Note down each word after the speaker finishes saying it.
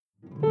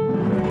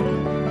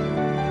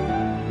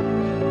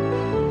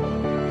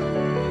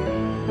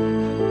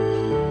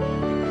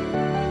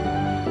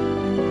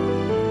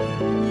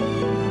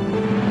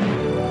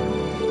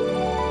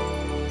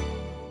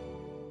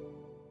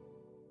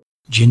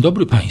Dzień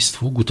dobry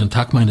Państwu, guten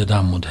Tag meine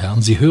Damen und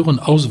Herren. Sie hören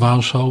aus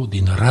Warschau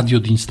den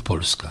Radiodienst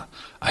Polska,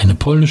 eine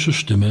polnische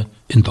Stimme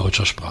in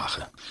deutscher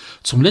Sprache.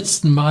 Zum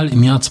letzten Mal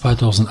im Jahr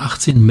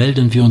 2018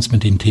 melden wir uns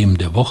mit den Themen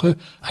der Woche,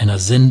 einer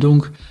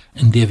Sendung,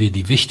 in der wir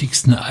die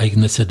wichtigsten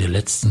Ereignisse der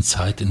letzten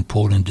Zeit in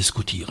Polen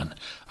diskutieren.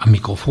 Am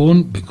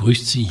Mikrofon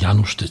begrüßt Sie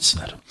Janusz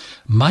Tycner.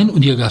 Mein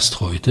und Ihr Gast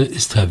heute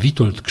ist Herr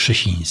Witold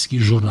Krzesiński,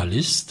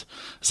 Journalist,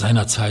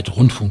 seinerzeit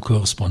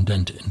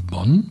Rundfunkkorrespondent in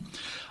Bonn,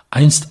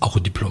 einst auch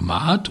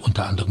Diplomat,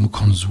 unter anderem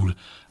Konsul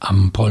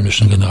am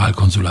polnischen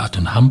Generalkonsulat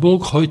in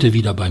Hamburg, heute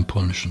wieder beim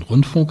polnischen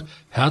Rundfunk.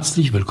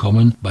 Herzlich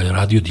willkommen bei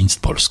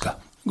Radiodienst Polska.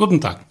 Guten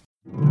Tag.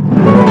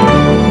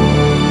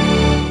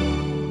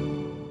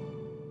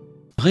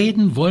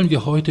 Reden wollen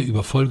wir heute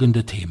über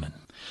folgende Themen.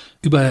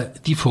 Über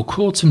die vor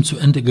kurzem zu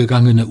Ende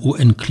gegangene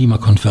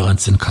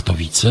UN-Klimakonferenz in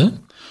Katowice,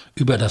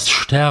 über das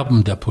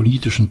Sterben der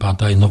politischen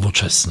Partei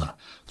Nowoczesna,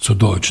 zu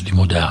Deutsch die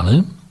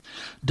Moderne,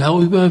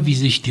 darüber, wie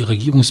sich die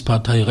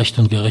Regierungspartei Recht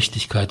und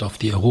Gerechtigkeit auf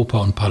die Europa-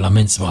 und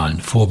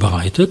Parlamentswahlen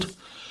vorbereitet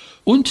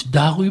und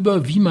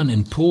darüber, wie man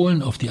in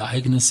Polen auf die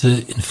Ereignisse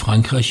in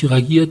Frankreich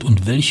reagiert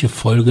und welche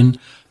Folgen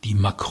die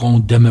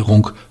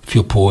Macron-Dämmerung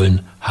für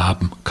Polen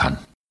haben kann.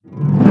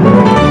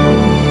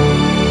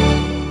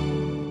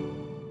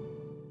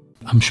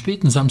 Am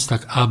späten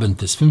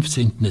Samstagabend des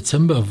 15.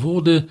 Dezember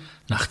wurde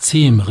nach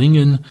zähem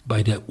Ringen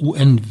bei der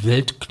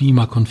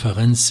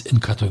UN-Weltklimakonferenz in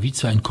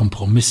Katowice ein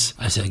Kompromiss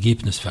als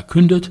Ergebnis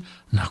verkündet.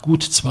 Nach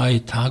gut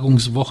 2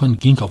 Tagungswochen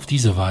ging auf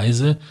diese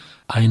Weise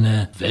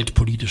eine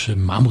weltpolitische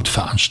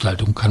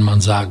Mammutveranstaltung, kann man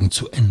sagen,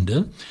 zu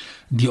Ende.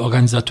 Die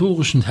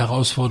organisatorischen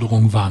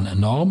Herausforderungen waren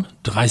enorm,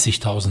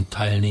 30.000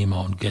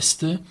 Teilnehmer und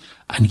Gäste,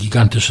 ein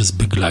gigantisches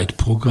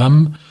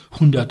Begleitprogramm,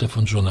 Hunderte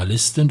von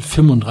Journalisten,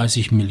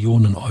 35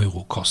 Millionen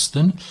Euro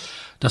Kosten.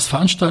 Das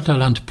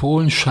Veranstalterland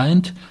Polen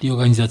scheint die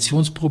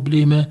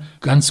Organisationsprobleme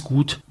ganz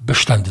gut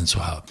bestanden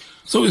zu haben.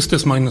 So ist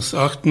es meines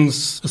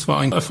Erachtens. Es war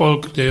ein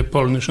Erfolg der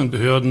polnischen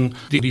Behörden,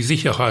 die die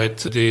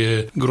Sicherheit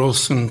der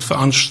großen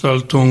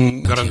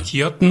Veranstaltung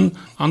garantierten.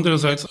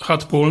 Andererseits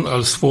hat Polen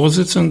als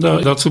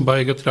Vorsitzender dazu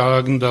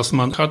beigetragen, dass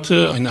man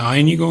hatte eine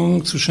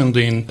Einigung zwischen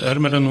den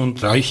ärmeren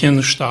und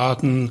reichen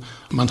Staaten.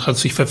 Man hat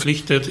sich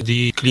verpflichtet,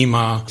 die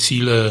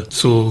Klimaziele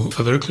zu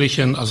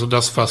verwirklichen, also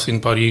das, was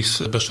in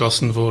Paris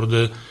beschlossen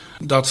wurde.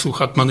 Dazu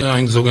hat man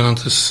ein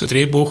sogenanntes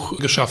Drehbuch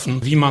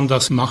geschaffen, wie man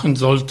das machen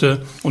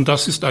sollte. Und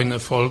das ist ein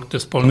Erfolg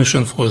des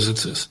polnischen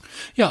Vorsitzes.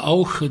 Ja,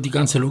 auch die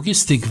ganze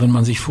Logistik, wenn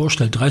man sich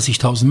vorstellt,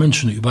 30.000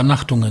 Menschen,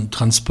 Übernachtungen,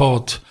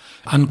 Transport,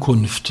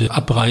 Ankunft,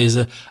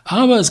 Abreise.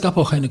 Aber es gab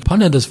auch eine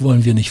Panne, das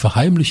wollen wir nicht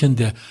verheimlichen.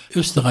 Der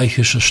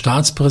österreichische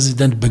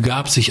Staatspräsident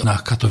begab sich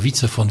nach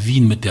Katowice von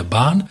Wien mit der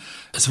Bahn.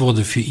 Es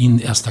wurde für ihn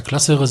erster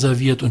Klasse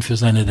reserviert und für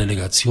seine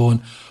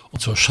Delegation. Und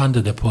zur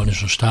Schande der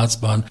polnischen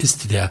Staatsbahn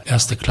ist der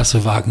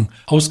Erste-Klasse-Wagen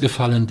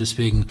ausgefallen.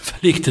 Deswegen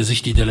verlegte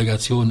sich die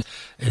Delegation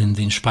in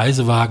den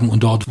Speisewagen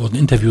und dort wurden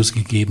Interviews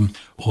gegeben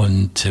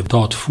und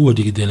dort fuhr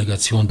die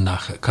Delegation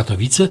nach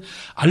Katowice.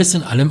 Alles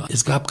in allem,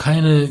 es gab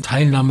keine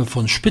Teilnahme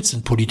von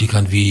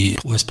Spitzenpolitikern wie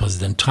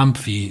US-Präsident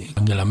Trump, wie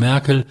Angela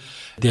Merkel.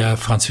 Der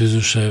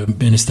französische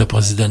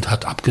Ministerpräsident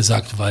hat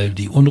abgesagt, weil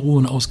die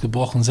Unruhen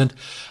ausgebrochen sind.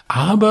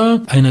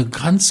 Aber eine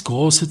ganz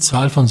große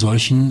Zahl von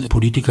solchen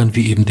Politikern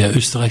wie eben der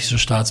österreichische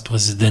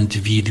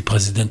Staatspräsident, wie die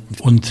Präsidenten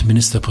und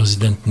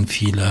Ministerpräsidenten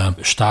vieler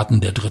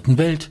Staaten der Dritten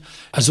Welt.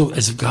 Also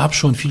es gab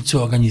schon viel zu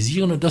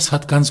organisieren und das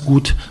hat ganz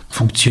gut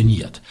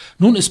funktioniert.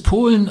 Nun ist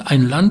Polen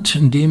ein Land,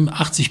 in dem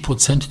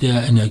 80%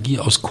 der Energie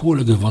aus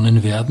Kohle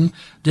gewonnen werden.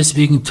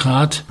 Deswegen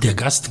trat der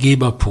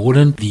Gastgeber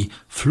Polen die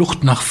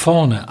Flucht nach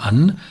vorne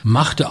an,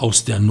 machte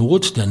aus der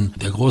Not, denn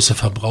der große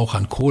Verbrauch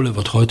an Kohle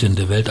wird heute in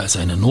der Welt als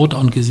eine Not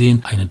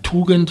angesehen, eine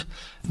Tugend.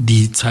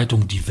 Die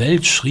Zeitung Die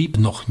Welt schrieb,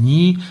 noch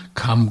nie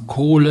kam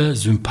Kohle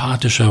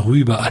sympathischer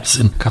rüber als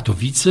in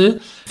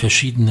Katowice.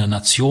 Verschiedene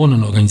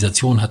Nationen,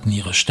 Organisationen hatten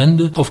ihre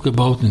Stände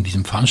aufgebaut in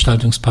diesem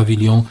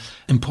Veranstaltungspavillon.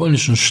 Im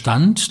polnischen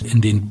Stand, in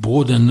den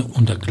Boden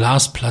unter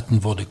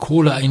Glasplatten wurde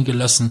Kohle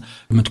eingelassen,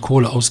 mit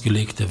Kohle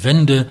ausgelegte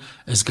Wände.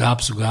 Es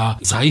gab sogar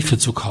Seife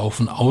zu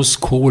kaufen aus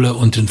Kohle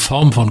und in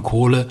Form von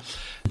Kohle.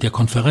 Der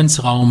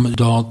Konferenzraum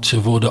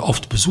dort wurde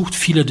oft besucht,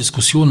 viele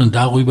Diskussionen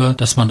darüber,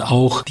 dass man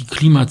auch die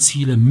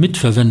Klimaziele mit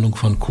Verwendung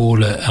von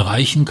Kohle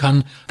erreichen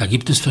kann. Da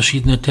gibt es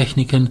verschiedene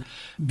Techniken.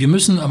 Wir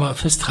müssen aber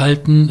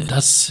festhalten,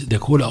 dass der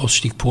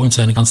Kohleausstieg Polens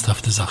eine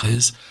ernsthafte Sache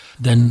ist,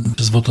 denn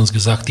es wird uns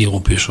gesagt, die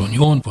Europäische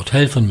Union wird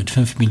helfen mit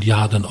 5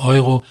 Milliarden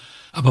Euro.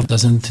 Aber da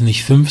sind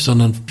nicht 5,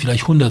 sondern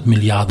vielleicht 100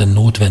 Milliarden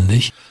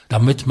notwendig,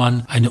 damit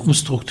man eine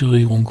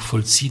Umstrukturierung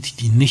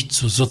vollzieht, die nicht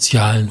zu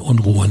sozialen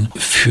Unruhen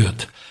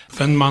führt.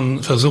 Wenn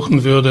man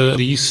versuchen würde,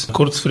 dies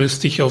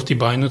kurzfristig auf die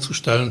Beine zu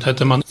stellen,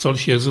 hätte man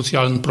solche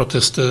sozialen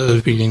Proteste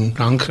wie in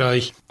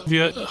Frankreich.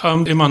 Wir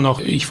haben immer noch,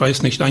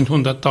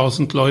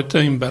 100.000 Leute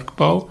im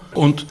Bergbau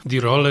und die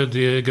Rolle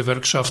der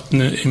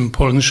Gewerkschaften im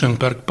polnischen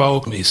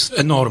Bergbau ist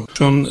enorm.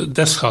 Schon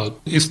deshalb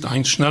ist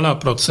ein schneller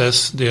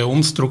Prozess der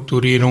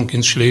Umstrukturierung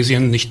in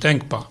Schlesien nicht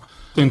denkbar.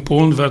 In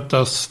Polen wird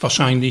das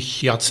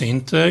wahrscheinlich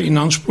Jahrzehnte in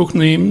Anspruch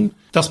nehmen.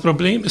 Das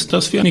Problem ist,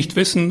 dass wir nicht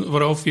wissen,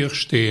 worauf wir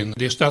stehen.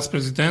 Der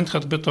Staatspräsident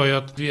hat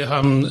beteuert, wir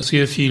haben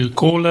sehr viel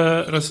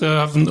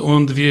Kohlereserven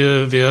und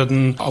wir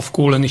werden auf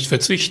Kohle nicht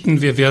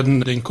verzichten, wir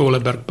werden den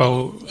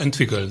Kohlebergbau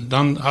entwickeln.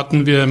 Dann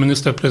hatten wir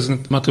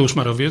Ministerpräsident Mateusz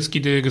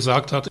Morawiecki, der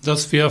gesagt hat,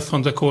 dass wir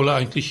von der Kohle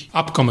eigentlich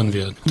abkommen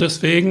werden.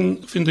 Deswegen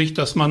finde ich,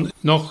 dass man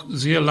noch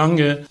sehr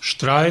lange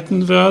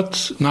streiten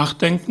wird,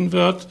 nachdenken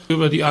wird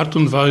über die Art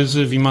und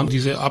Weise, wie man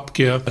diese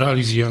Abkehr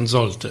realisieren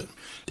sollte.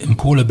 Im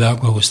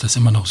Kohlebergbau ist das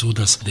immer noch so,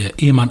 dass der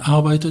Ehemann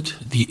arbeitet,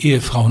 die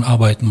Ehefrauen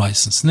arbeiten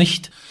meistens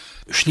nicht.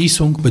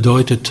 Schließung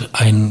bedeutet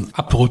ein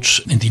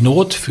Abrutsch in die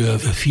Not für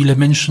viele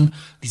Menschen.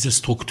 Diese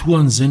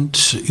Strukturen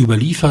sind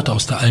überliefert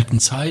aus der alten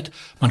Zeit.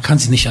 Man kann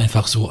sie nicht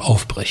einfach so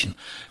aufbrechen.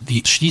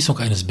 Die Schließung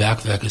eines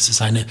Bergwerkes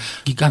ist eine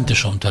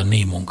gigantische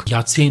Unternehmung.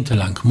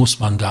 Jahrzehntelang muss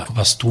man da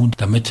was tun,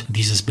 damit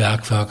dieses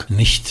Bergwerk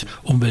nicht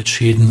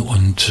Umweltschäden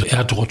und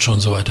Erdrutsche und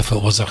so weiter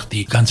verursacht,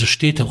 die ganze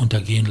Städte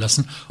untergehen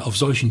lassen. Auf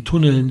solchen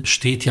Tunneln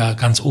steht ja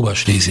ganz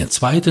Oberschlesien.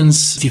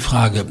 Zweitens die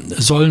Frage,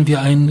 sollen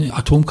wir ein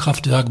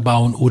Atomkraftwerk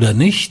bauen oder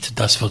nicht?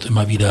 Das wird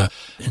immer wieder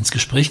ins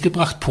Gespräch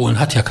gebracht. Polen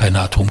hat ja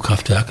keine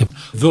Atomkraftwerke.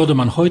 Würde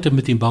man heute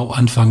mit dem Bau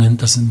anfangen,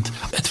 das sind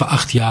etwa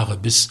 8 Jahre,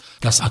 bis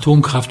das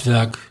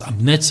Atomkraftwerk am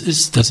Netz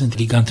ist. Das sind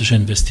gigantische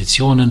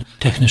Investitionen,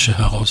 technische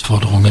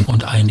Herausforderungen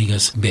und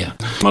einiges mehr.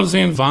 Mal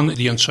sehen, wann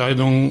die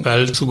Entscheidung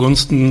fällt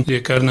zugunsten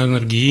der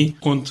Kernenergie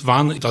und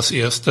wann das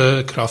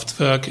erste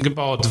Kraftwerk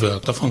gebaut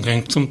wird. Davon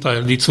hängt zum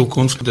Teil die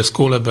Zukunft des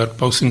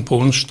Kohlebergbaus in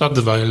Polen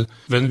statt, weil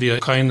wenn wir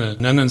keine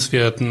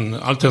nennenswerten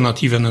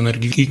alternativen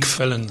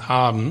Energiequellen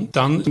haben,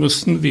 dann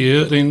müssen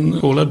wir den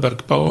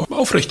Kohlebergbau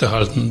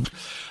aufrechterhalten.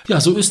 Ja,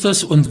 so ist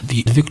das und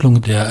die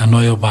Entwicklung der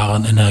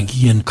erneuerbaren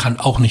Energien kann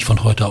auch nicht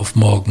von heute auf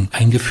morgen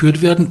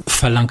eingeführt werden,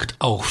 verlangt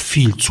auch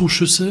viel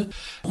Zuschüsse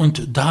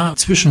und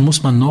dazwischen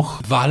muss man noch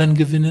Wahlen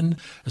gewinnen,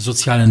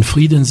 sozialen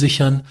Frieden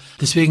sichern.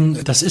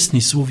 Deswegen, das ist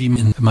nicht so, wie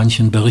in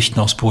manchen Berichten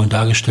aus Polen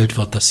dargestellt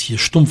wird, dass hier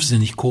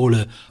stumpfsinnig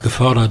Kohle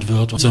gefördert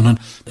wird, sondern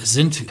es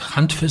sind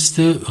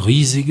handfeste,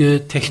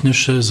 riesige,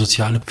 technische,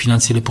 soziale,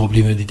 finanzielle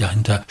Probleme, die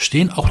dahinter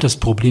stehen. Auch das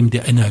Problem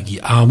der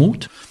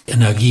Energiearmut.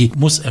 Energie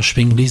muss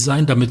erschwinglich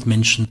sein, damit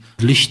Menschen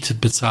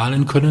Licht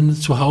bezahlen können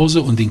zu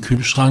Hause und den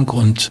Kühlschrank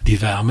und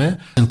die Wärme.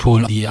 In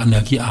Polen die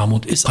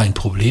Energiearmut ist ein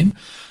Problem.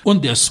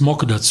 Und der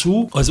Smog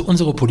dazu. Also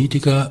unsere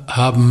Politiker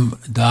haben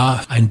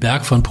da einen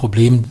Berg von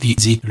Problemen, die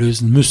sie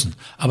lösen müssen.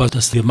 Aber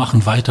dass wir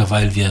machen weiter,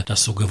 weil wir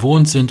das so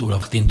gewohnt sind oder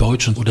den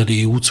Deutschen oder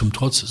der EU zum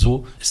Trotz,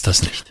 so ist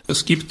das nicht.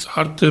 Es gibt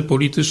harte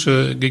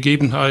politische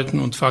Gegebenheiten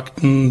und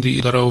Fakten,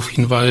 die darauf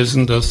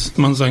hinweisen, dass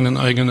man seinen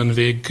eigenen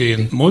Weg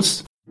gehen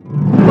muss.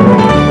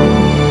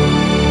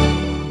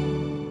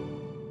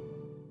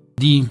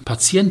 Die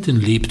Patientin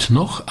lebt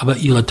noch, aber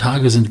ihre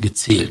Tage sind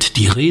gezählt.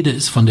 Die Rede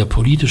ist von der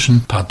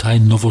politischen Partei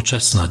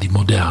Nowoczesna, die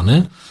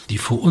Moderne, die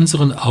vor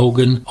unseren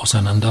Augen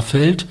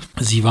auseinanderfällt.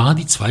 Sie war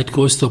die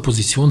zweitgrößte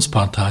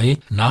Oppositionspartei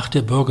nach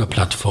der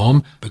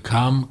Bürgerplattform,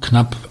 bekam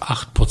knapp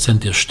 8%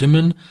 der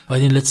Stimmen bei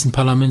den letzten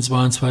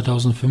Parlamentswahlen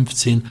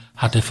 2015,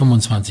 hatte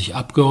 25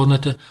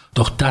 Abgeordnete.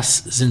 Doch das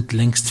sind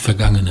längst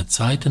vergangene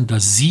Zeiten.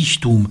 Das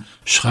Siechtum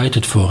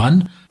schreitet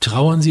voran.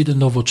 Trauern Sie den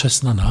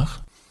Nowoczesna nach?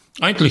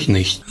 Eigentlich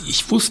nicht.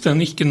 Ich wusste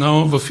nicht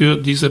genau, wofür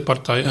diese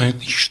Partei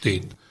eigentlich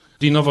steht.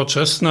 Die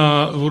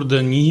Nowoczesna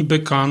wurde nie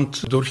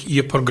bekannt durch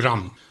ihr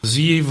Programm.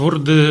 Sie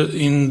wurde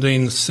in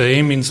den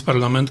Sejm, ins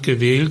Parlament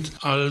gewählt,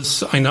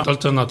 als eine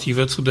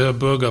Alternative zu der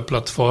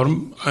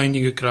Bürgerplattform.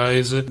 Einige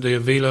Kreise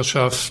der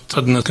Wählerschaft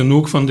hatten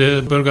genug von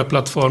der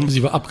Bürgerplattform.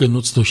 Sie war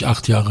abgenutzt durch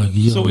 8 Jahre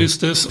Regierung. So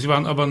ist es. Sie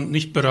waren aber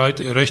nicht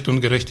bereit, Recht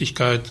und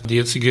Gerechtigkeit, die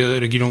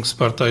jetzige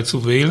Regierungspartei,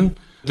 zu wählen.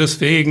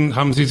 Deswegen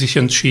haben sie sich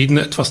entschieden,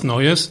 etwas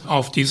Neues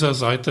auf dieser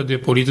Seite der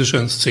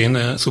politischen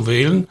Szene zu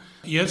wählen.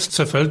 Jetzt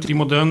zerfällt die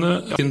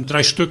Moderne in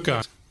 3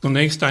 Stücke.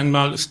 Zunächst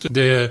einmal ist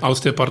der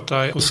aus der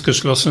Partei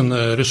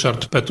ausgeschlossene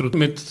Ryszard Petru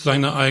mit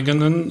seiner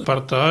eigenen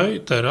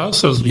Partei,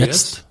 Teraz, also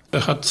jetzt.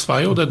 Er hat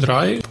 2 oder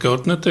 3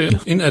 Abgeordnete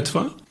in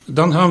etwa.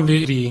 Dann haben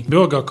wir die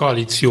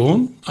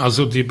Bürgerkoalition,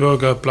 also die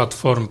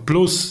Bürgerplattform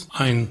plus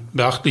ein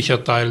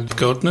beachtlicher Teil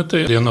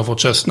Abgeordnete der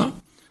Nowoczesna.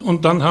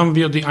 Und dann haben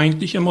wir die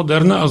eigentliche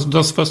Moderne, also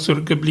das, was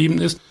zurückgeblieben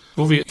ist,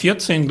 wo wir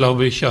 14,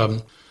 glaube ich,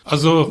 haben.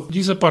 Also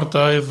diese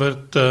Partei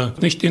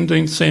wird nicht in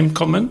den Sejm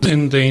kommen,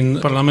 in den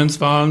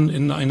Parlamentswahlen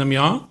in einem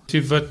Jahr.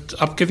 Sie wird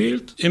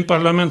abgewählt. Im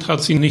Parlament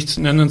hat sie nichts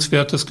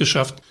Nennenswertes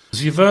geschafft.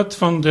 Sie wird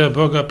von der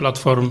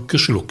Bürgerplattform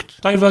geschluckt.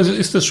 Teilweise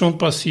ist es schon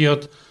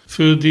passiert.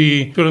 Für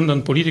die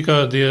führenden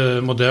Politiker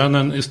der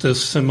Modernen ist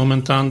es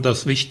momentan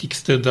das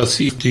Wichtigste, dass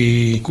sie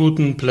die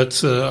guten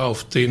Plätze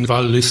auf den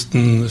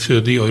Wahllisten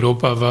für die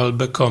Europawahl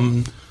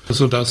bekommen,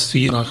 sodass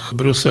sie nach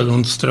Brüssel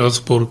und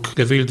Straßburg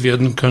gewählt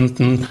werden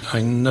könnten.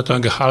 Ein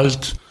netter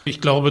Gehalt. Ich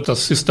glaube,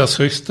 das ist das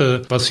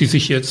Höchste, was sie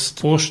sich jetzt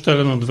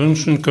vorstellen und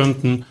wünschen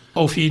könnten.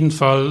 Auf jeden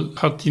Fall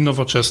hat die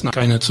Nowoczesna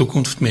keine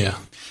Zukunft mehr.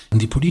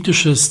 Die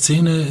politische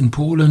Szene in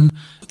Polen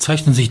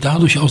zeichnet sich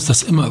dadurch aus,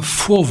 dass immer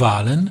vor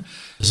Wahlen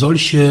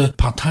solche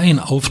Parteien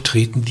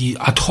auftreten, die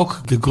ad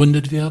hoc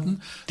gegründet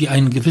werden, die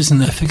einen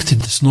gewissen Effekt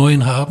des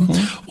Neuen haben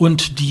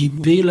und die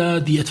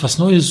Wähler, die etwas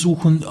Neues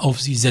suchen,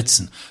 auf sie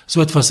setzen.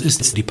 So etwas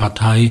ist die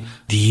Partei,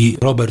 die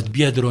Robert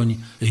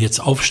Biedroń jetzt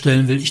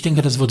aufstellen will. Ich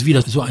denke, das wird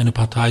wieder so eine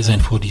Partei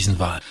sein vor diesen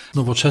Wahlen.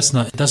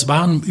 Nowoczesna, das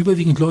waren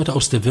überwiegend Leute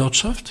aus der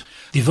Wirtschaft.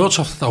 Die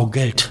Wirtschaft hat auch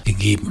Geld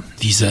gegeben.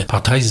 Diese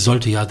Partei, sie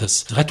sollte ja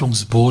das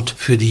Rettungsboot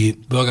für die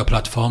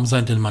Bürgerplattform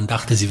sein, denn man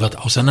dachte, sie wird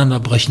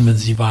auseinanderbrechen, wenn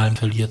sie die Wahlen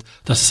verliert.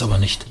 Das ist aber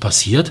nicht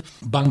passiert.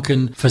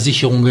 Banken,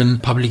 Versicherungen,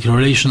 Public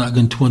Relation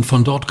Agenturen,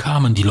 von dort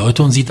kamen die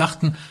Leute und sie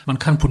dachten, man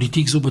kann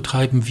Politik so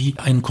betreiben wie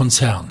ein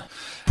Konzern.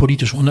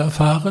 Politisch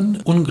unerfahren,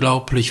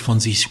 unglaublich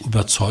von sich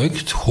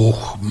überzeugt,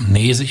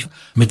 hochnäsig,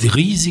 mit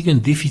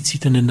riesigen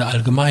Defiziten in der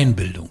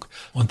Allgemeinbildung.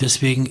 Und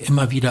deswegen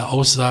immer wieder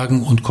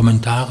Aussagen und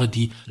Kommentare,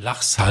 die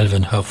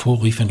Lachsalven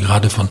hervorriefen,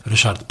 gerade von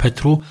Ryszard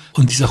Petru.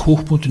 Und dieser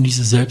Hochmut und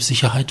diese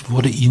Selbstsicherheit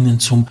wurde ihnen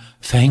zum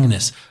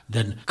Verhängnis.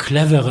 Denn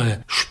clevere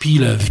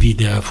Spieler wie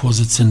der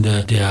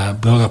Vorsitzende der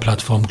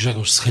Bürgerplattform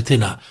Janusz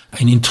Tycner,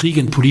 ein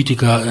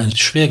Intrigenpolitiker, ein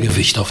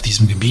Schwergewicht auf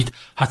diesem Gebiet,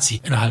 hat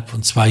sie innerhalb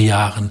von 2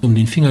 Jahren um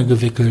den Finger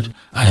gewickelt,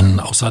 ein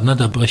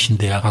Auseinanderbrechen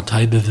der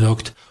Partei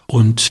bewirkt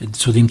und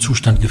zu dem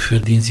Zustand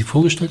geführt, den sie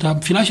vorgestellt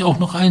haben. Vielleicht auch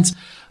noch eins,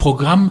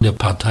 Programm der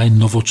Partei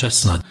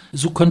Nowoczesna.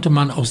 So könnte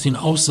man aus den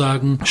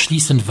Aussagen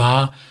schließen,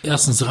 war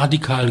erstens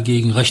radikal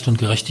gegen Recht und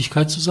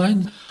Gerechtigkeit zu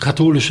sein,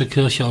 katholische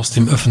Kirche aus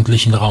dem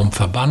öffentlichen Raum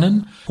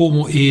verbannen,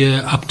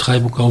 Homo-Ehe,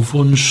 Abtreibung auf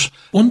Wunsch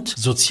und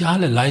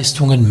soziale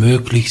Leistungen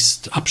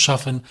möglichst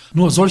abschaffen.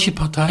 Nur solche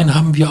Parteien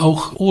haben wir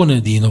auch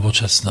ohne die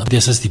Nowoczesna.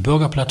 Das ist die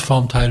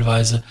Bürgerplattform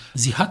teilweise.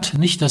 Sie hat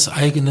nicht das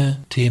eigene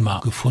Thema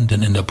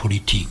gefunden in der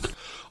Politik.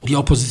 Die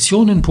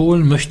Opposition in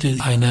Polen möchte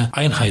eine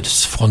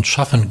Einheitsfront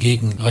schaffen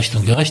gegen Recht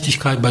und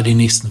Gerechtigkeit bei den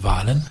nächsten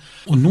Wahlen.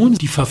 Und nun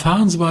die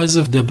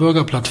Verfahrensweise der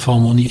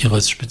Bürgerplattform und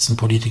ihres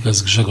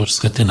Spitzenpolitikers Janusz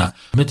Tycner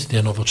mit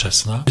der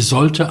Nowoczesna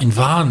sollte ein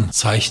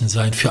Warnzeichen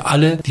sein für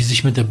alle, die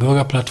sich mit der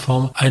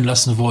Bürgerplattform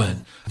einlassen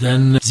wollen.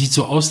 Denn es sieht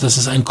so aus, dass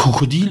es ein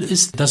Krokodil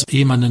ist, das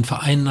jemanden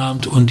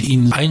vereinnahmt und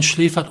ihn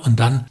einschläfert und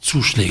dann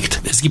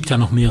zuschlägt. Es gibt ja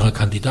noch mehrere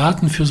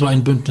Kandidaten für so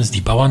ein Bündnis,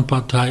 die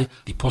Bauernpartei,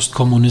 die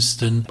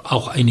Postkommunisten,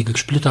 auch einige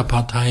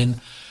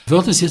Splitterparteien.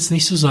 Wird es jetzt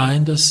nicht so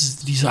sein, dass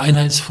diese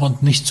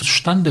Einheitsfront nicht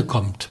zustande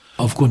kommt?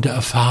 Aufgrund der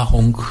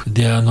Erfahrung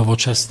der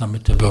Nowoczesna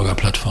mit der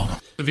Bürgerplattform.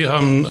 Wir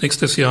haben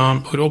nächstes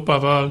Jahr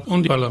Europawahl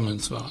und die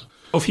Parlamentswahl.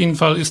 Auf jeden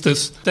Fall ist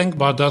es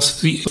denkbar, dass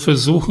sie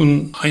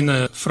versuchen,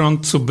 eine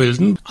Front zu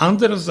bilden.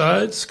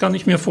 Andererseits kann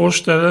ich mir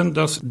vorstellen,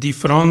 dass die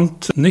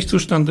Front nicht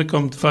zustande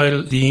kommt,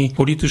 weil die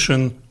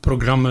politischen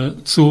Programme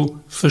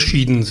zu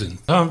verschieden sind.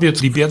 Da haben wir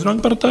jetzt die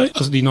Biedroń-Partei,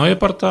 also die neue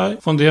Partei,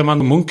 von der man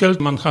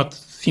munkelt, man hat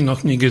sie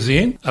noch nie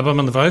gesehen, aber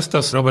man weiß,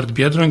 dass Robert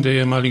Biedroń, der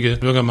ehemalige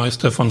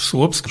Bürgermeister von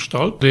Słupsk,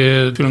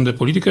 der führende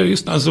Politiker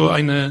ist, also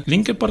eine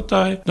linke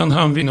Partei. Dann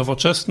haben wir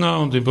Nowoczesna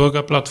und die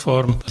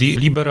Bürgerplattform, die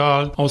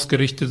liberal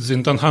ausgerichtet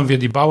sind. Dann haben wir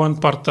die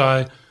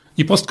Bauernpartei,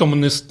 die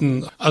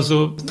Postkommunisten.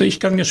 Also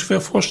ich kann mir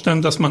schwer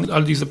vorstellen, dass man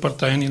all diese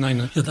Parteien in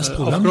eine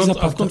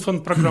aufgrund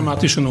von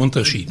programmatischen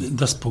Unterschieden.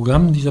 Das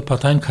Programm dieser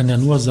Parteien kann ja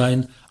nur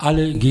sein,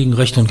 alle gegen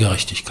Recht und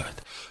Gerechtigkeit.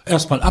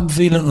 Erstmal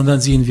abwählen und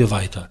dann sehen wir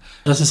weiter.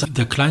 Das ist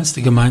der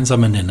kleinste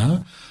gemeinsame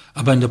Nenner.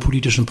 Aber in der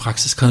politischen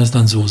Praxis kann es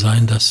dann so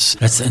sein, dass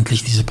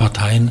letztendlich diese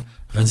Parteien,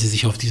 wenn sie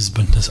sich auf dieses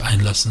Bündnis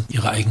einlassen,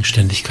 ihre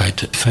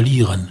Eigenständigkeit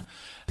verlieren.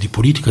 Die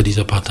Politiker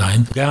dieser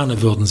Parteien,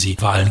 gerne würden sie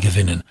Wahlen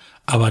gewinnen,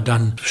 aber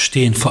dann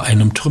stehen vor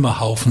einem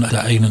Trümmerhaufen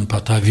der eigenen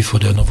Partei wie vor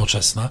der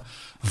Nowoczesna,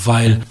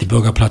 weil die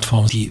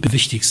Bürgerplattform die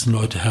wichtigsten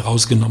Leute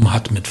herausgenommen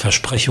hat, mit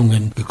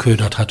Versprechungen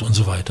geködert hat und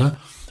so weiter.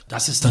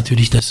 Das ist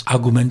natürlich das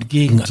Argument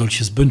gegen ein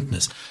solches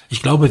Bündnis.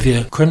 Ich glaube,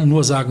 wir können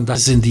nur sagen,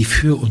 das sind die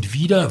Für und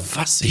Wider.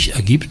 Was sich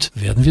ergibt,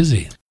 werden wir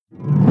sehen.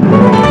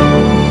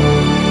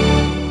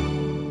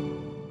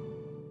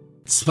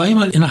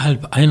 Zweimal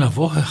innerhalb einer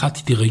Woche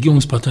hat die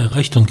Regierungspartei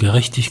Recht und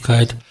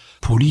Gerechtigkeit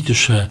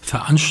politische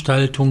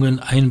Veranstaltungen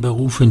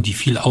einberufen, die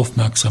viel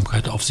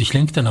Aufmerksamkeit auf sich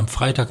lenkten. Am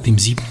Freitag, dem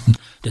 7.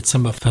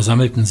 Dezember,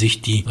 versammelten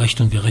sich die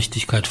Recht und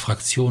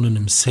Gerechtigkeit-Fraktionen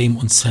im Sejm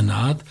und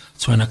Senat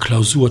zu einer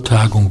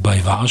Klausurtagung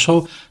bei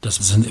Warschau. Das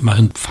sind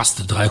immerhin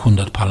fast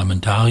 300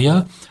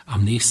 Parlamentarier.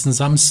 Am nächsten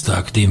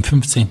Samstag, dem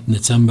 15.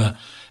 Dezember,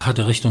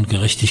 hatte Recht und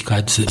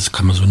Gerechtigkeit, das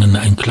kann man so nennen,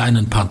 einen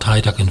kleinen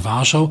Parteitag in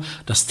Warschau.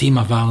 Das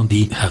Thema waren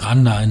die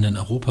herannahenden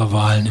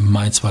Europawahlen im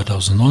Mai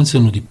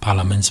 2019 und die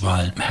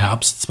Parlamentswahlen im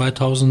Herbst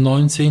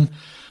 2019.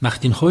 Nach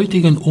den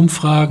heutigen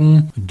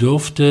Umfragen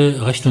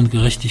dürfte Recht und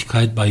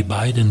Gerechtigkeit bei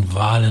beiden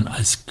Wahlen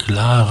als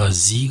klarer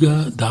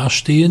Sieger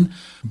dastehen.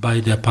 Bei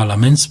der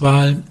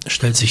Parlamentswahl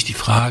stellt sich die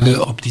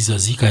Frage, ob dieser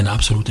Sieg eine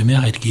absolute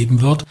Mehrheit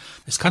geben wird.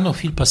 Es kann noch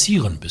viel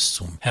passieren bis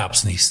zum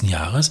Herbst nächsten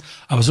Jahres,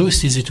 aber so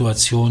ist die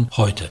Situation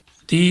heute.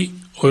 Die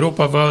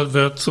Europawahl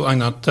wird zu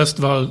einer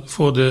Testwahl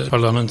vor der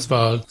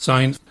Parlamentswahl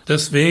sein.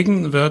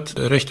 Deswegen wird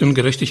Recht und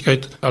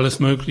Gerechtigkeit alles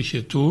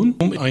Mögliche tun,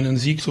 um einen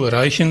Sieg zu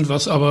erreichen,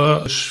 was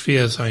aber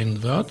schwer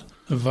sein wird,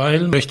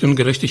 weil Recht und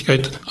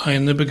Gerechtigkeit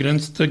eine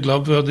begrenzte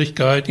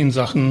Glaubwürdigkeit in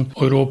Sachen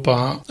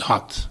Europa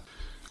hat.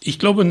 Ich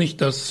glaube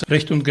nicht, dass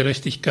Recht und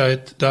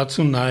Gerechtigkeit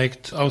dazu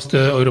neigt, aus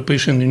der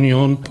Europäischen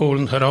Union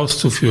Polen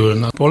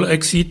herauszuführen.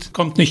 Polexit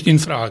kommt nicht in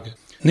Frage.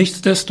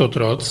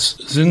 Nichtsdestotrotz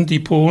sind die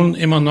Polen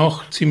immer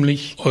noch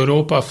ziemlich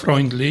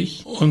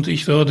europafreundlich und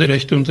ich würde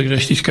Recht und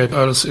Gerechtigkeit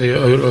als eher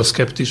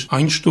euroskeptisch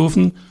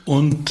einstufen.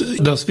 Und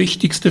das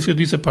Wichtigste für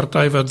diese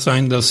Partei wird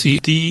sein, dass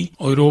sie die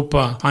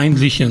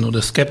europafeindlichen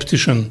oder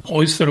skeptischen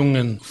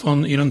Äußerungen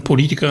von ihren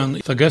Politikern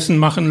vergessen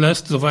machen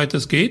lässt, soweit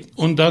es geht,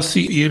 und dass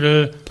sie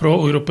ihre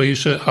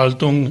proeuropäische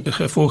Haltung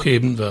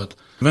hervorheben wird.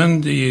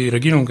 Wenn die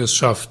Regierung es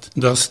schafft,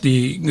 dass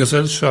die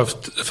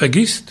Gesellschaft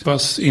vergisst,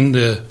 was in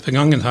der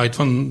Vergangenheit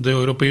von der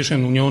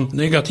Europäischen Union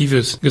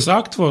Negatives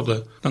gesagt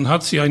wurde, dann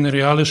hat sie eine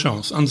reale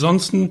Chance.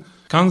 Ansonsten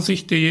kann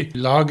sich die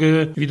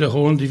Lage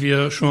wiederholen, die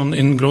wir schon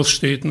in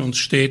Großstädten und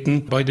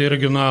Städten bei der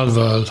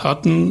Regionalwahl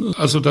hatten.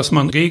 Also, dass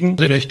man gegen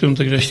die Rechte und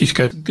die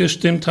Gerechtigkeit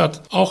gestimmt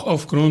hat, auch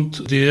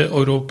aufgrund der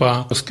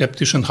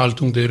europaskeptischen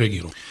Haltung der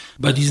Regierung.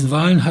 Bei diesen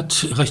Wahlen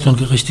hat Recht und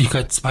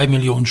Gerechtigkeit 2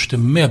 Millionen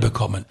Stimmen mehr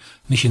bekommen.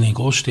 Nicht in den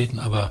Großstädten,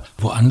 aber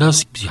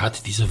woanders. Sie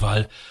hat diese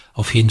Wahl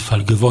auf jeden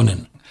Fall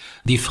gewonnen.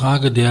 Die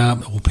Frage der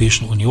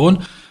Europäischen Union.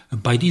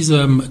 Bei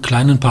diesem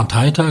kleinen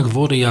Parteitag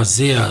wurde ja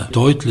sehr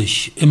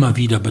deutlich immer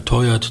wieder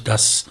beteuert,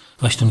 dass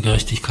Recht und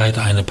Gerechtigkeit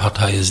eine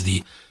Partei ist,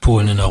 die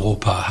Polen in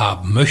Europa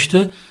haben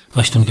möchte.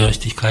 Recht und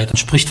Gerechtigkeit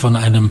spricht von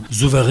einem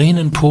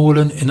souveränen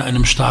Polen in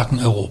einem starken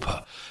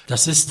Europa.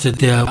 Das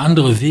ist der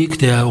andere Weg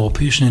der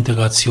europäischen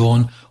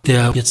Integration,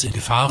 der jetzt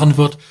gefahren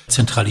wird.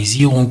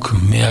 Zentralisierung,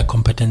 mehr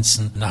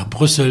Kompetenzen nach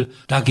Brüssel.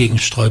 Dagegen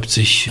sträubt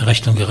sich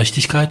Recht und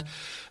Gerechtigkeit.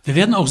 Wir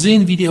werden auch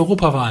sehen, wie die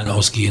Europawahlen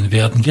ausgehen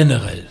werden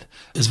generell.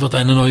 Es wird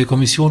eine neue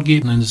Kommission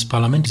geben in das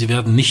Parlament. Sie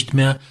werden nicht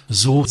mehr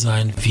so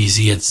sein, wie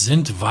sie jetzt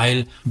sind,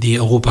 weil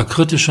die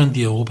europakritischen,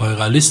 die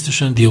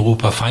europarealistischen, die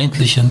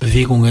europafeindlichen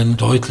Bewegungen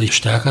deutlich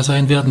stärker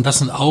sein werden. Das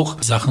sind auch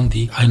Sachen,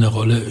 die eine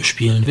Rolle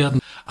spielen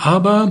werden.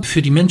 Aber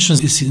für die Menschen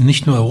ist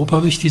nicht nur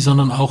Europa wichtig,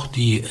 sondern auch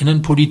die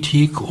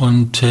Innenpolitik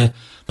und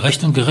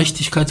Recht und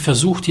Gerechtigkeit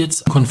versucht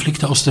jetzt,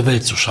 Konflikte aus der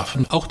Welt zu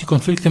schaffen. Auch die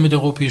Konflikte mit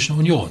der Europäischen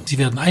Union. Sie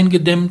werden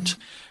eingedämmt.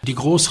 Die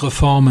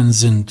Großreformen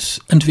sind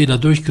entweder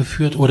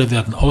durchgeführt oder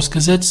werden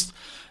ausgesetzt.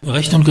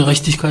 Recht und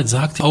Gerechtigkeit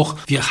sagt auch,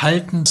 wir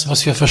halten es,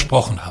 was wir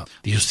versprochen haben.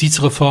 Die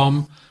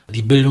Justizreform,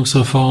 die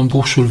Bildungsreform,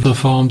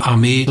 Hochschulreform,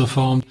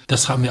 Armeereform,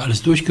 das haben wir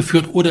alles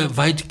durchgeführt oder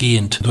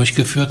weitgehend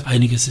durchgeführt.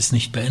 Einiges ist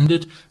nicht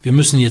beendet. Wir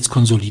müssen jetzt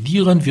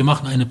konsolidieren. Wir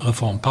machen eine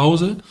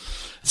Reformpause.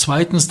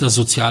 Zweitens das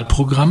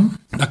Sozialprogramm.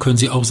 Da können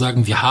Sie auch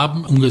sagen, wir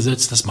haben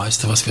umgesetzt das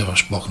meiste, was wir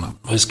versprochen haben.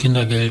 Neues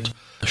Kindergeld,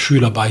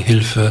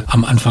 Schülerbeihilfe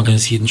am Anfang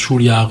eines jeden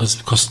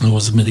Schuljahres,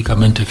 kostenlose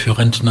Medikamente für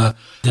Rentner.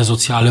 Der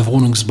soziale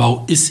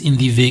Wohnungsbau ist in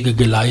die Wege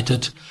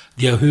geleitet.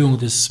 Die Erhöhung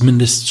des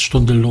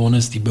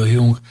Mindeststundenlohnes, die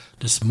Erhöhung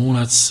des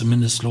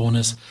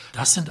Monatsmindestlohnes,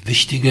 das sind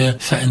wichtige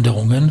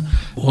Veränderungen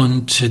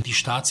und die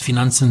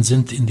Staatsfinanzen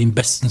sind in dem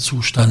besten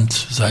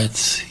Zustand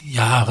seit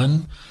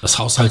Jahren. Das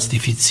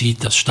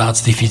Haushaltsdefizit, das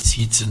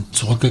Staatsdefizit sind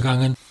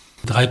zurückgegangen.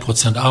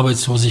 3%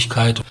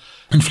 Arbeitslosigkeit,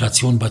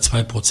 Inflation bei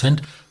 2%.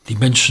 Die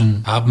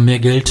Menschen haben mehr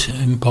Geld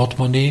im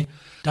Portemonnaie.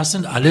 Das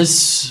sind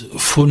alles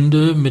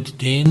Pfunde,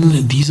 mit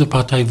denen diese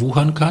Partei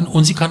wuchern kann.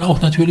 Und sie kann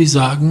auch natürlich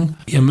sagen,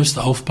 ihr müsst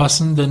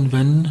aufpassen, denn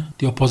wenn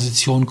die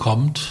Opposition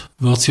kommt,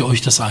 wird sie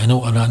euch das eine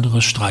oder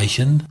andere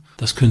streichen.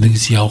 Das kündigt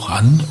sie auch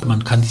an.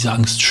 Man kann diese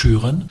Angst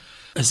schüren.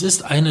 Es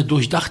ist eine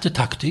durchdachte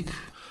Taktik.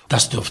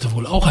 Das dürfte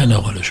wohl auch eine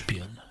Rolle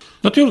spielen.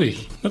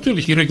 Natürlich.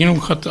 Die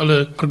Regierung hat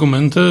alle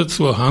Argumente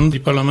zur Hand, die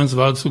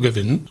Parlamentswahl zu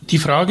gewinnen. Die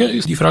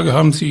Frage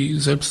haben Sie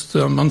selbst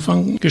am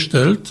Anfang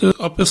gestellt,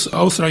 ob es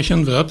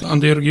ausreichen wird,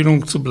 an der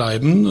Regierung zu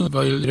bleiben,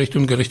 weil Recht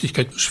und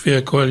Gerechtigkeit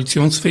schwer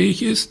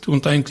koalitionsfähig ist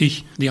und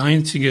eigentlich die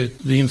einzige,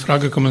 die in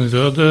Frage kommen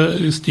würde,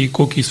 ist die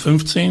Cookies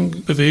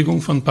 15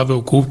 Bewegung von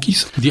Paweł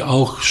Kukiz, die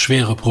auch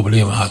schwere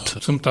Probleme hat.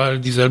 Zum Teil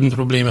dieselben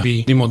Probleme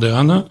wie die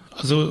Moderne.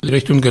 Also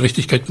Recht und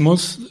Gerechtigkeit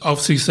muss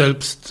auf sich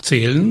selbst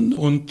zählen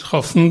und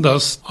hoffen,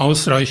 dass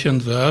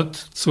ausreichend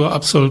wird zur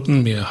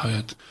absoluten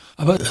Mehrheit.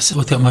 Aber es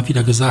wird ja immer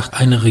wieder gesagt,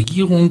 eine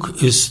Regierung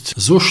ist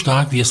so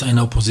stark, wie es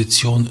eine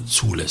Opposition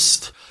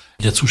zulässt.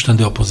 Der Zustand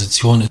der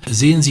Opposition,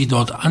 sehen Sie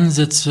dort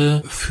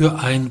Ansätze für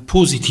ein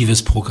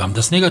positives Programm?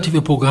 Das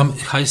negative Programm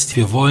heißt,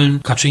 wir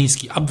wollen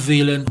Kaczyński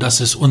abwählen, das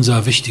ist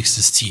unser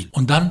wichtigstes Ziel.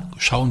 Und dann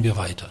schauen wir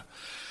weiter.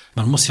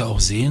 Man muss ja auch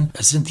sehen,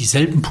 es sind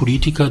dieselben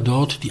Politiker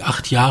dort, die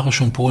 8 Jahre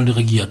schon Polen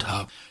regiert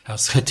haben. Herr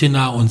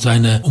Schetyna und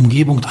seine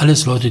Umgebung,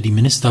 alles Leute, die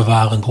Minister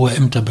waren, hohe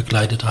Ämter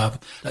bekleidet haben.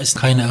 Da ist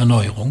keine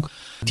Erneuerung.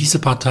 Diese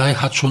Partei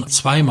hat schon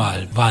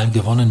 2-mal Wahlen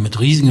gewonnen mit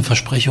riesigen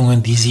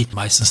Versprechungen, die sie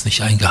meistens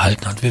nicht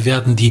eingehalten hat. Wir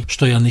werden die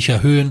Steuern nicht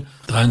erhöhen,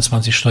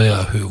 23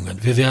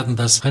 Steuererhöhungen. Wir werden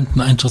das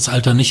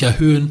Renteneintrittsalter nicht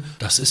erhöhen,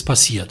 das ist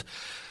passiert.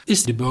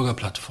 Ist die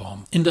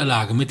Bürgerplattform in der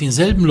Lage, mit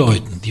denselben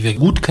Leuten, die wir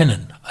gut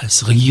kennen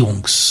als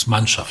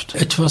Regierungsmannschaft,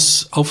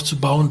 etwas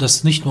aufzubauen,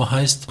 das nicht nur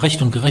heißt,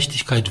 Recht und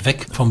Gerechtigkeit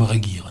weg vom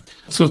Regieren?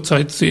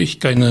 Zurzeit sehe ich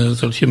keine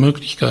solche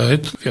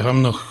Möglichkeit. Wir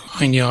haben noch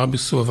ein Jahr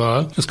bis zur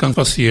Wahl. Das kann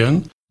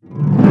passieren.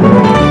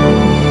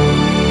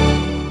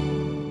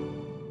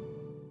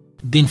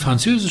 Den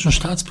französischen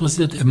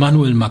Staatspräsident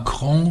Emmanuel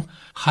Macron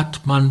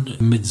hat man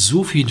mit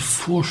so viel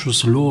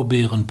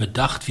Vorschusslorbeeren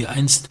bedacht wie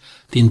einst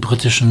den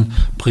britischen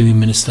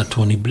Premierminister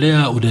Tony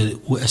Blair oder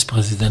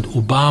US-Präsident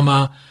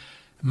Obama.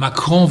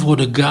 Macron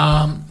wurde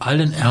gar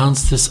allen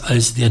Ernstes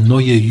als der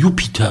neue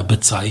Jupiter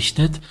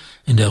bezeichnet.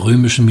 In der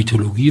römischen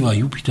Mythologie war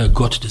Jupiter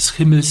Gott des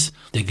Himmels,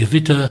 der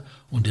Gewitter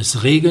und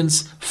des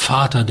Regens,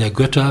 Vater der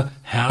Götter,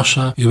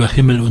 Herrscher über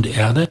Himmel und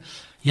Erde.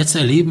 Jetzt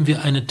erleben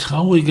wir eine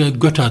traurige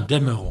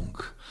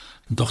Götterdämmerung.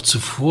 Doch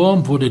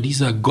zuvor wurde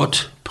dieser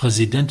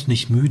Gottpräsident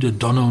nicht müde,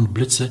 Donner und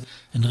Blitze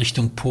in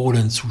Richtung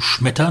Polen zu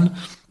schmettern.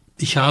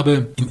 Ich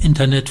habe im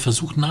Internet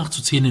versucht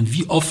nachzuzählen,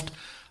 wie oft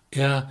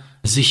er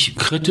sich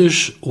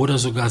kritisch oder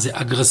sogar sehr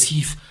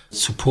aggressiv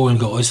zu Polen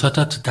geäußert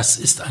hat. Das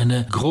ist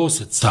eine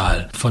große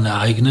Zahl von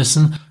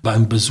Ereignissen.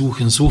 Beim Besuch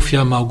in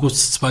Sofia im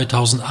August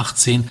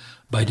 2018,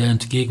 bei der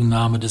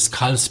Entgegennahme des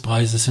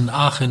Karlspreises in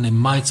Aachen im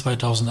Mai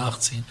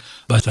 2018,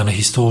 bei seiner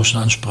historischen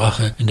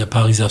Ansprache in der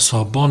Pariser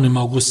Sorbonne im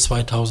August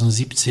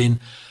 2017.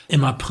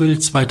 Im April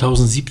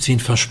 2017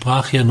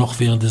 versprach er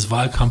noch während des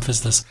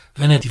Wahlkampfes, dass,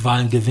 wenn er die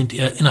Wahlen gewinnt,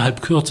 er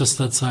innerhalb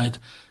kürzester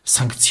Zeit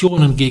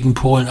Sanktionen gegen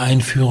Polen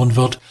einführen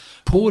wird.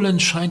 Polen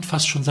scheint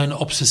fast schon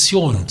seine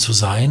Obsession zu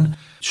sein.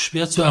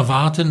 Schwer zu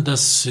erwarten,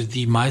 dass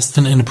die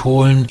meisten in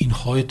Polen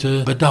ihn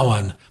heute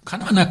bedauern. Kann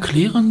man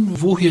erklären,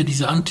 woher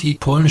diese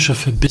antipolnische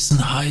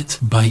Verbissenheit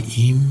bei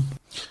ihm?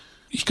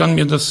 Ich kann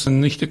mir das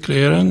nicht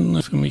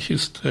erklären. Für mich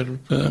ist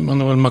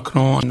Emmanuel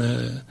Macron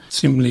eine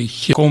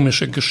ziemlich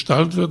komische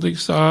Gestalt, würde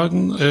ich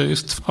sagen. Er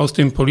ist aus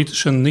dem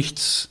politischen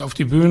Nichts auf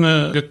die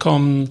Bühne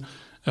gekommen.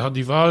 Er hat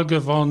die Wahl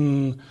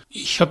gewonnen.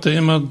 Ich hatte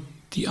immer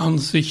die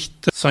Ansicht,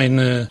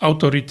 seine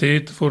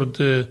Autorität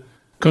wurde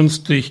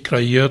künstlich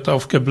kreiert,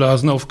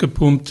 aufgeblasen,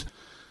 aufgepumpt.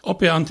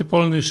 Ob er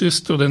antipolnisch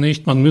ist oder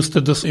nicht, man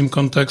müsste das im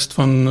Kontext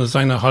von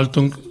seiner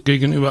Haltung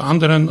gegenüber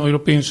anderen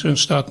europäischen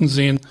Staaten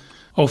sehen.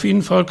 Auf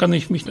jeden Fall kann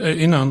ich mich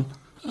erinnern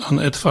an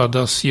etwa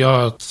das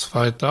Jahr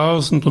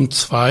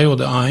 2002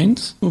 oder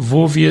 2001,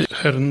 wo wir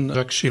Herrn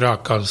Jacques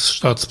Chirac als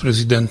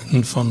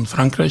Staatspräsidenten von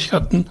Frankreich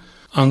hatten,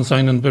 an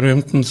seinen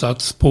berühmten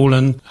Satz,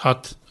 Polen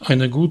hat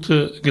eine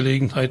gute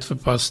Gelegenheit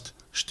verpasst,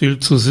 still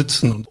zu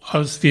sitzen. Und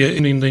als wir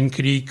in den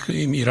Krieg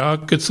im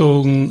Irak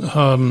gezogen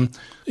haben,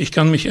 ich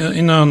kann mich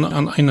erinnern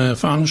an eine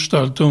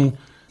Veranstaltung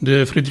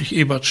der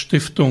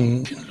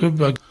Friedrich-Ebert-Stiftung in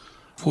Lübeck,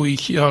 wo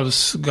ich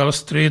als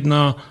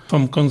Gastredner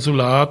vom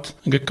Konsulat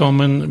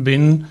gekommen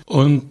bin.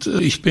 Und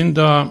ich bin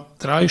da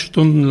 3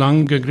 Stunden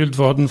lang gegrillt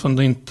worden von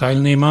den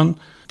Teilnehmern,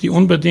 die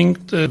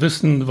unbedingt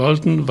wissen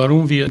wollten,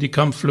 warum wir die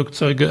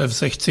Kampfflugzeuge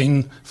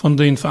F-16 von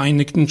den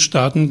Vereinigten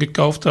Staaten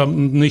gekauft haben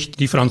und nicht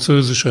die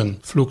französischen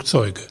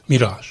Flugzeuge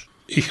Mirage.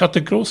 Ich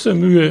hatte große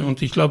Mühe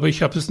und ich glaube,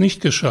 ich habe es nicht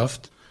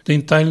geschafft,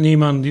 den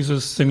Teilnehmern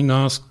dieses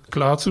Seminars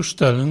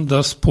klarzustellen,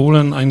 dass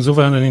Polen ein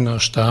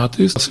souveräner Staat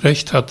ist, das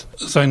Recht hat,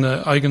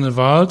 seine eigene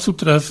Wahl zu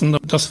treffen.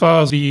 Das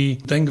war die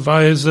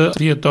Denkweise,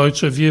 wir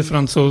Deutsche, wir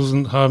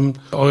Franzosen haben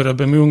eure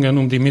Bemühungen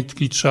um die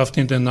Mitgliedschaft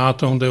in der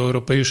NATO und der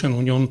Europäischen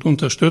Union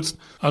unterstützt.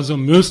 Also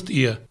müsst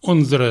ihr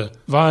unsere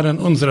Waren,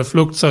 unsere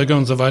Flugzeuge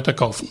und so weiter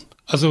kaufen.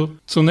 Also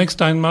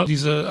zunächst einmal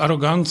diese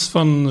Arroganz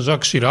von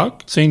Jacques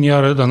Chirac. 10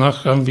 Jahre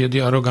danach haben wir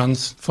die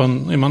Arroganz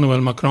von Emmanuel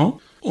Macron.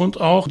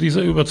 Und auch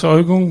diese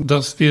Überzeugung,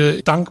 dass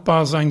wir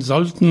dankbar sein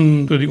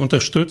sollten für die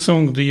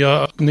Unterstützung, die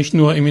ja nicht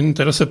nur im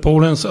Interesse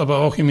Polens, aber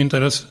auch im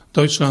Interesse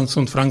Deutschlands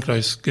und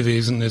Frankreichs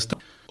gewesen ist.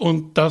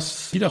 Und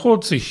das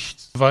wiederholt sich,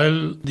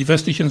 weil die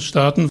westlichen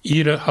Staaten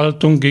ihre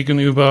Haltung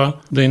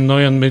gegenüber den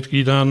neuen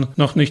Mitgliedern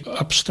noch nicht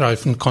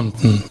abstreifen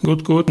konnten.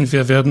 Gut,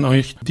 wir werden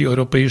euch die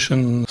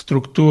europäischen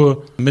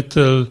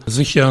Strukturmittel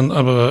sichern,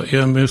 aber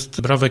ihr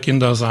müsst brave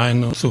Kinder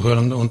sein,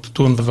 zuhören und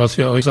tun, was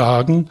wir euch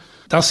sagen.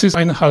 Das ist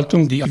eine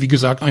Haltung, die, wie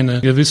gesagt,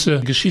 eine gewisse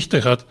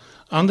Geschichte hat.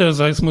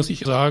 Andererseits muss ich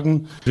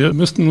sagen, wir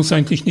müssten uns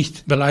eigentlich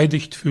nicht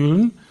beleidigt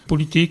fühlen.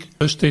 Politik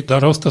besteht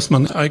daraus, dass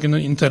man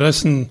eigene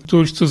Interessen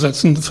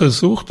durchzusetzen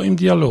versucht im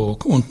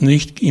Dialog und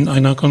nicht in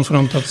einer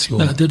Konfrontation.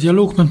 Der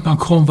Dialog mit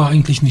Macron war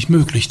eigentlich nicht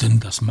möglich, denn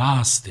das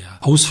Maß der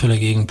Ausfälle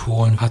gegen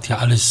Polen hat ja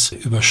alles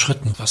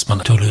überschritten, was man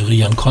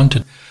tolerieren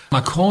konnte.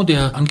 Macron,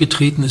 der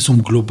angetreten ist,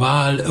 um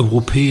global,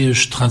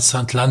 europäisch,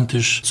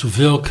 transatlantisch zu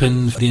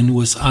wirken, den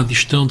USA die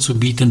Stirn zu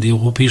bieten, die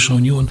Europäische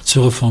Union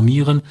zu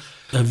reformieren,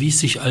 erwies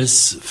sich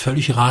als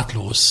völlig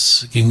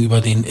ratlos gegenüber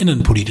den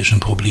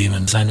innenpolitischen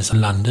Problemen seines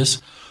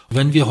Landes.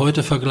 Wenn wir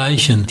heute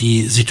vergleichen,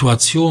 die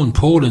Situation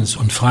Polens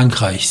und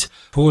Frankreichs,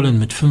 Polen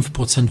mit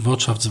 5%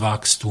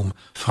 Wirtschaftswachstum,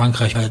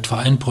 Frankreich etwa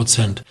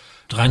 1%,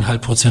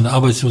 3,5%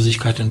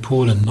 Arbeitslosigkeit in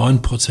Polen,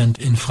 9%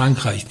 in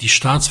Frankreich. Die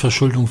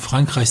Staatsverschuldung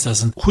Frankreichs, das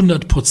sind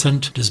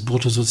 100% des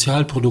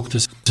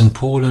Bruttosozialproduktes. In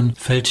Polen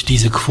fällt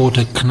diese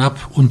Quote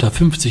knapp unter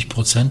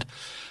 50%.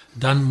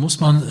 Dann muss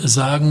man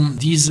sagen,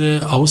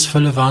 diese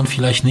Ausfälle waren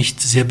vielleicht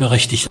nicht sehr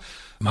berechtigt.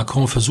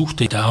 Macron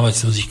versuchte, der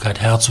Arbeitslosigkeit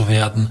Herr zu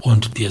werden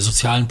und die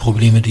sozialen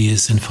Probleme, die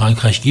es in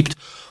Frankreich gibt.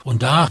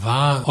 Und da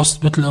war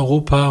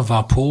Ostmitteleuropa,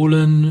 war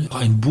Polen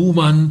ein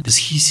Buhmann. Es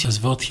hieß,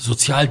 es wird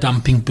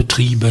Sozialdumping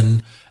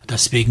betrieben.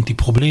 Deswegen die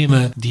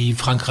Probleme, die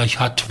Frankreich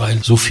hat,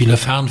 weil so viele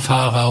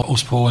Fernfahrer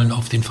aus Polen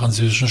auf den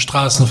französischen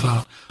Straßen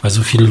fahren, weil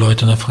so viele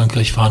Leute nach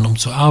Frankreich fahren, um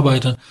zu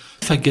arbeiten.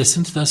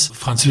 Vergessend, dass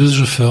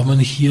französische Firmen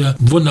hier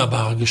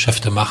wunderbare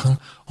Geschäfte machen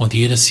und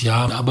jedes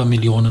Jahr aber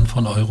Millionen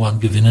von Euro an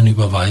Gewinnen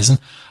überweisen.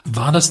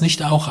 War das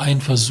nicht auch ein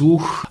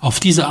Versuch,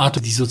 auf diese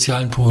Art die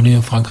sozialen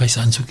Probleme Frankreichs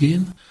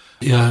anzugehen?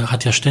 Er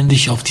hat ja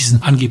ständig auf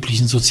diesen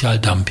angeblichen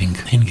Sozialdumping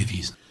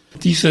hingewiesen.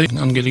 Diese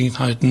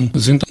Angelegenheiten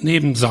sind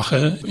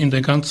Nebensache in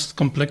der ganz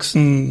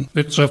komplexen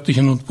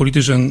wirtschaftlichen und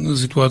politischen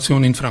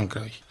Situation in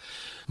Frankreich.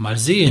 Mal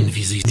sehen,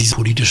 wie sich diese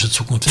politische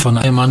Zukunft von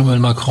Emmanuel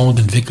Macron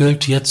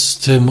entwickelt.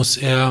 Jetzt muss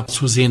er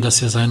zusehen,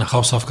 dass er seine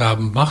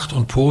Hausaufgaben macht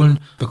und Polen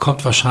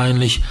bekommt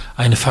wahrscheinlich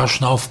eine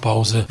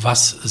Verschnaufpause,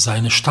 was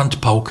seine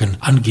Standpauken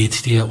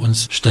angeht, die er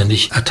uns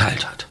ständig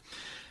erteilt hat.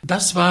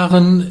 Das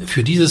waren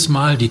für dieses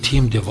Mal die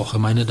Themen der Woche,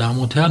 meine Damen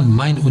und Herren.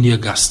 Mein und Ihr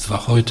Gast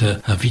war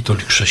heute Herr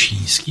Witold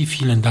Krzesiński.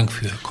 Vielen Dank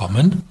für Ihr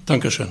Kommen.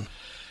 Dankeschön.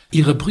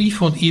 Ihre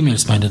Briefe und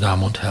E-Mails, meine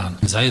Damen und Herren,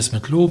 sei es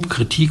mit Lob,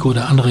 Kritik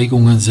oder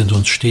Anregungen, sind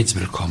uns stets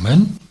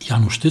willkommen.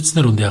 Janusz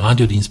Tycner und der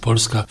Radiodienst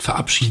Polska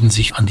verabschieden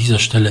sich an dieser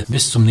Stelle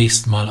bis zum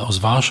nächsten Mal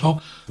aus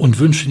Warschau und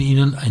wünschen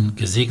Ihnen ein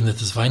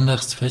gesegnetes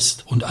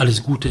Weihnachtsfest und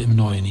alles Gute im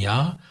neuen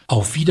Jahr.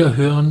 Auf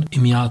Wiederhören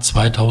im Jahr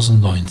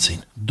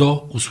 2019.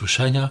 Do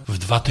usłyszenia w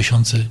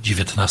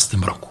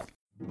 2019 roku.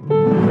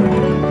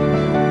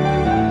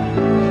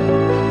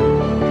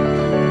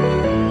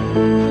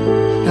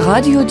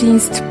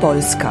 Radiodienst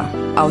Polska.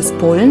 Aus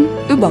Polen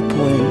über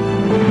Polen.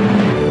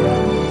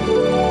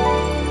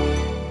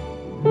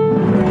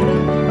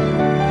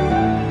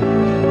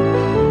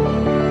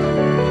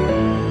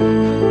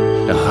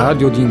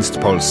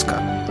 Radiodienst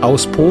Polska.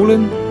 Aus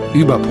Polen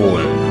über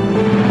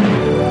Polen.